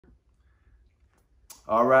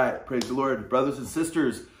All right, praise the Lord. Brothers and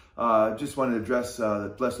sisters, just wanted to address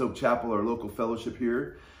the Blessed Hope Chapel, our local fellowship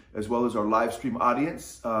here, as well as our live stream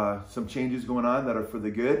audience. Some changes going on that are for the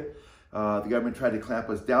good. The government tried to clamp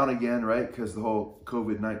us down again, right, because the whole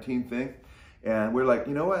COVID-19 thing. And we're like,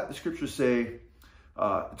 you know what? The scriptures say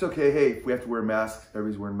it's okay. Hey, if we have to wear masks,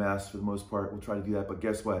 everybody's wearing masks for the most part. We'll try to do that. But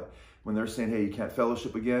guess what? When they're saying, hey, you can't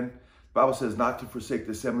fellowship again, the Bible says not to forsake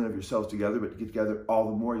the assembling of yourselves together, but to get together all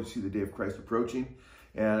the more. You see the day of Christ approaching.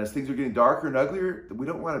 And as things are getting darker and uglier, we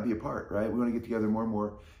don't want to be apart, right? We want to get together more and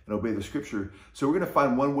more and obey the scripture. So we're going to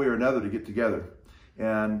find one way or another to get together.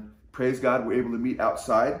 And praise God, we're able to meet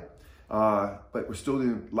outside, but we're still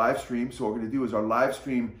doing live stream. So what we're going to do is our live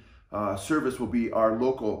stream service will be our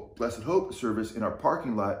local Blessed Hope service in our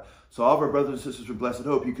parking lot. So all of our brothers and sisters from Blessed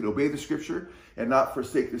Hope, you can obey the scripture and not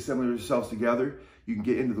forsake the assembly of yourselves together. You can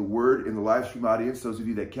get into the word in the live stream audience, those of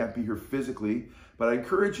you that can't be here physically. But I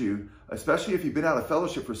encourage you, especially if you've been out of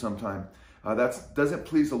fellowship for some time, that doesn't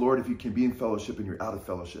please the Lord if you can be in fellowship and you're out of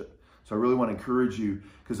fellowship. So I really want to encourage you,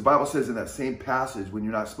 because the Bible says in that same passage, when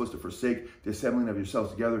you're not supposed to forsake the assembling of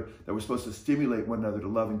yourselves together, that we're supposed to stimulate one another to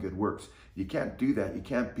love and good works. You can't do that. You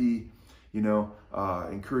can't be,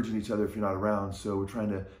 encouraging each other if you're not around. So we're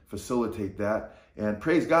trying to facilitate that. And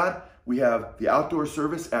praise God, we have the outdoor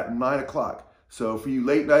service at 9 o'clock. So for you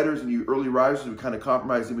late nighters and you early risers, we kind of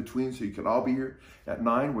compromise in between so you can all be here at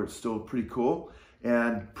 9, where it's still pretty cool.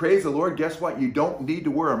 And praise the Lord, guess what? You don't need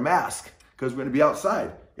to wear a mask because we're going to be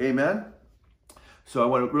outside. Amen?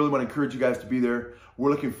 So I really want to encourage you guys to be there.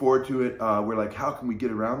 We're looking forward to it. We're like, how can we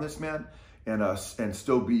get around this, man? And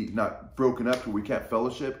still be not broken up where we can't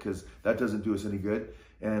fellowship, because that doesn't do us any good.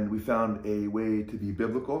 And we found a way to be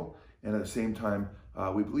biblical, and at the same time,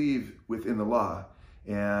 we believe within the law.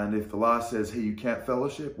 And if the law says, hey, you can't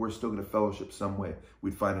fellowship, we're still going to fellowship some way.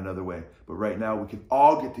 We'd find another way. But right now, we can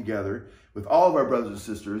all get together with all of our brothers and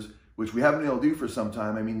sisters, which we haven't been able to do for some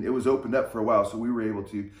time. I mean, it was opened up for a while, so we were able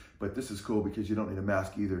to. But this is cool because you don't need a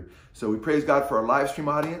mask either. So we praise God for our live stream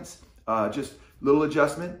audience. Just a little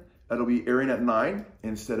adjustment. That'll be airing at 9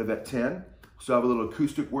 instead of at 10. So I have a little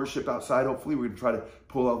acoustic worship outside, hopefully. We're going to try to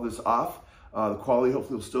pull all this off. The quality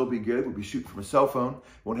hopefully will still be good. We'll be shooting from a cell phone.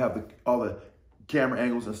 Won't have all the camera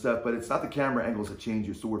angles and stuff, but it's not the camera angles that change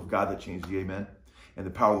you. It's the word of God that changes you, amen? And the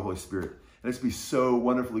power of the Holy Spirit. And it's be so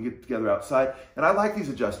wonderful to get together outside. And I like these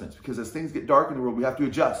adjustments because as things get dark in the world, we have to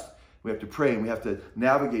adjust. We have to pray and we have to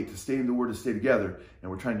navigate to stay in the Word, to stay together.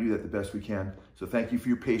 And we're trying to do that the best we can. So thank you for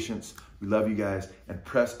your patience. We love you guys. And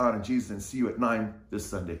press on in Jesus, and see you at 9 this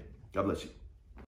Sunday. God bless you.